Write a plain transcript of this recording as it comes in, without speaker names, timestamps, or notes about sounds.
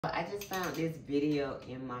I just found this video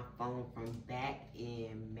in my phone from back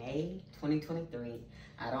in May 2023.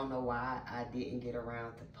 I don't know why I didn't get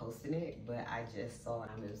around to posting it, but I just saw it.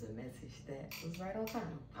 It was a message that was right on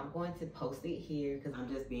time. I'm going to post it here because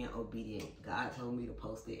I'm just being obedient. God told me to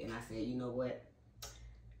post it, and I said, you know what?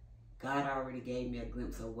 God already gave me a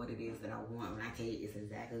glimpse of what it is that I want. When I tell you it's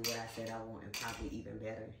exactly what I said I want, and probably even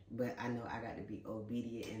better. But I know I got to be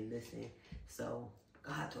obedient and listen. So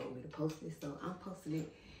God told me to post this, so I'm posting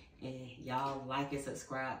it. And y'all like and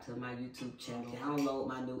subscribe to my YouTube channel. Download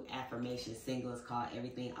my new affirmation single. It's called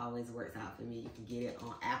Everything Always Works Out For Me. You can get it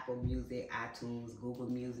on Apple Music, iTunes, Google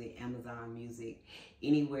Music, Amazon Music,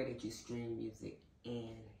 anywhere that you stream music.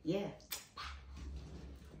 And yeah.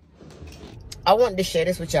 I wanted to share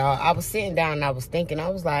this with y'all. I was sitting down and I was thinking, I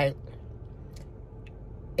was like,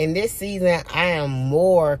 in this season, I am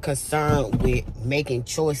more concerned with making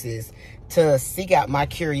choices to seek out my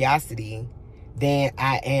curiosity than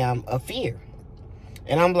I am a fear.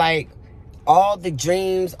 And I'm like, all the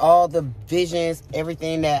dreams, all the visions,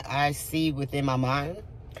 everything that I see within my mind,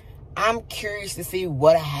 I'm curious to see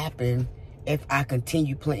what happened if I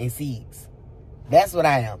continue planting seeds. That's what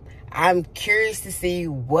I am. I'm curious to see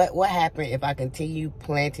what will happen if I continue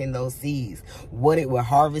planting those seeds, what it will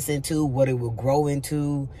harvest into, what it will grow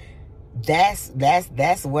into. That's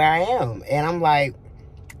where I am. And I'm like,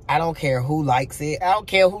 I don't care who likes it. I don't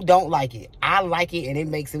care who don't like it. I like it and it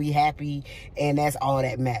makes me happy, and that's all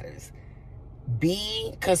that matters.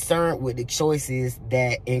 Be concerned with the choices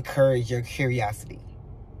that encourage your curiosity.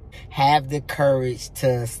 Have the courage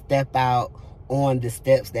to step out on the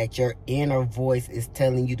steps that your inner voice is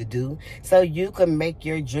telling you to do, so you can make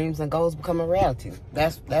your dreams and goals become a reality.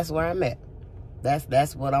 That's where I'm at.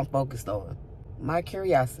 That's what I'm focused on. My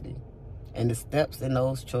curiosity and the steps in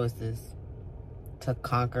those choices to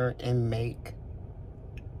conquer and make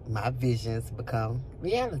my visions become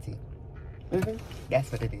reality.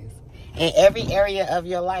 That's what it is. In every area of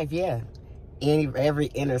your life, yeah. In every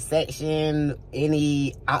intersection,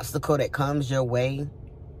 any obstacle that comes your way,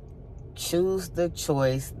 choose the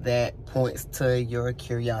choice that points to your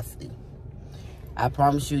curiosity. I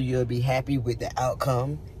promise you, you'll be happy with the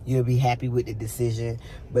outcome. You'll be happy with the decision.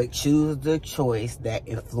 But choose the choice that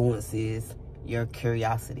influences your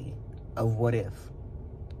curiosity of what if.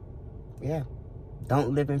 Yeah.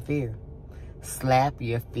 Don't live in fear. Slap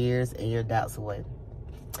your fears and your doubts away.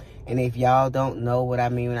 And if y'all don't know what I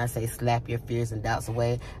mean when I say slap your fears and doubts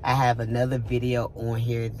away, I have another video on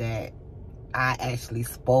here that I actually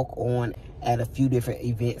spoke on at a few different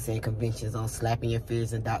events and conventions on slapping your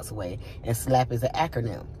fears and doubts away. And SLAP is an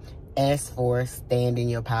acronym. S for stand in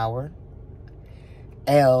your power.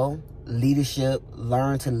 L, leadership,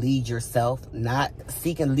 learn to lead yourself, not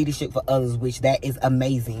seeking leadership for others, which that is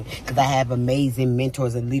amazing, because I have amazing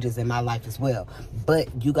mentors and leaders in my life as well.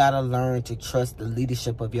 But you got to learn to trust the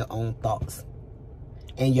leadership of your own thoughts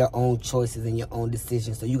and your own choices and your own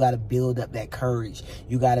decisions. So you got to build up that courage.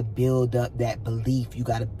 You got to build up that belief. You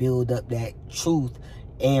got to build up that truth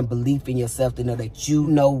and belief in yourself to know that you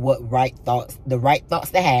know what the right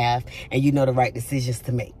thoughts to have, and you know the right decisions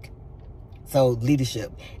to make. So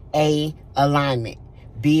leadership. A, alignment.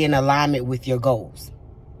 Be in alignment with your goals.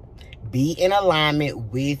 Be in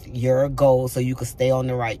alignment with your goals so you can stay on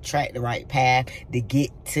the right track, the right path to get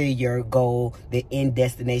to your goal, the end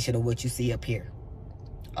destination of what you see up here.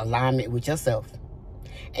 Alignment with yourself.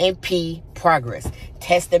 And P, progress.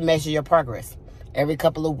 Test and measure your progress. Every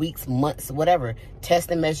couple of weeks, months, whatever.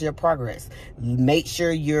 Test and measure your progress. Make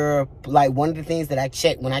sure you're, like, one of the things that I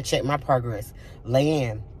check when I check my progress,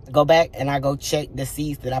 go back and I go check the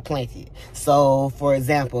seeds that I planted. So, for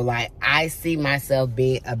example, like, I see myself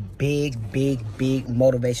being a big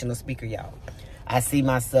motivational speaker, y'all. I see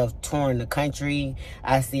myself touring the country.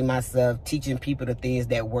 I see myself teaching people the things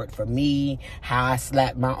that work for me, how I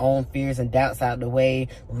slap my own fears and doubts out the way,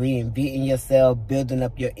 reinventing yourself, building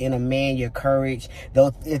up your inner man, your courage,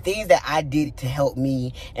 the things that I did to help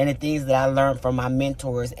me, and the things that I learned from my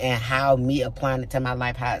mentors, and how me applying it to my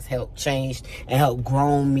life, how it's helped change and helped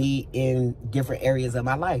grow me in different areas of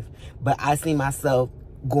my life. But I see myself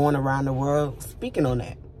going around the world speaking on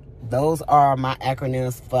that. Those are my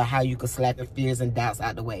acronyms for how you can slap your fears and doubts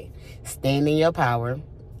out the way. Stand in your power.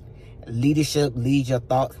 Leadership, lead your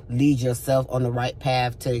thoughts, lead yourself on the right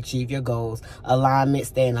path to achieve your goals. Alignment,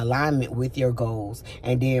 stay in alignment with your goals.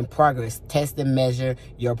 And then progress, test and measure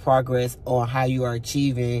your progress on how you are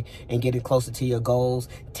achieving and getting closer to your goals.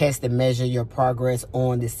 Test and measure your progress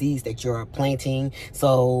on the seeds that you're planting.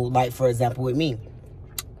 So, like, for example, with me,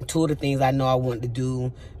 two of the things I know I wanted to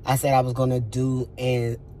do, I said I was going to do,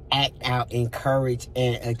 and act out, encourage,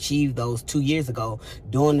 and achieve those 2 years ago.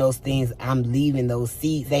 Doing those things, I'm leaving those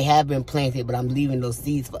seeds. They have been planted, but I'm leaving those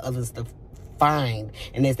seeds for others to find.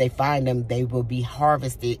 And as they find them, they will be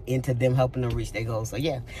harvested into them helping them reach their goals. So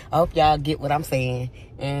yeah, I hope y'all get what I'm saying.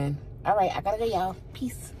 And all right, I gotta go, y'all.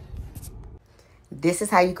 Peace. This is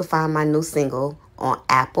how you can find my new single on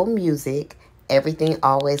Apple Music. Everything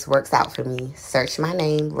Always Works Out For Me. Search my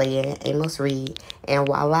name, Leah Amos-Reed, and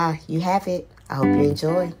voila, you have it. I hope you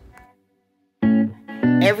enjoy.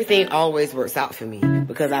 Everything always works out for me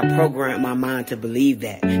because I programmed my mind to believe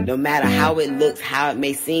that. No matter how it looks, how it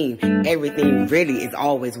may seem, everything really is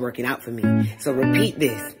always working out for me. So repeat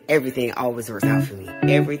this. Everything always works out for me.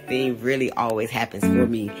 Everything really always happens for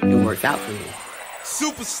me and works out for me.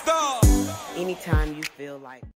 Superstar. Anytime you feel like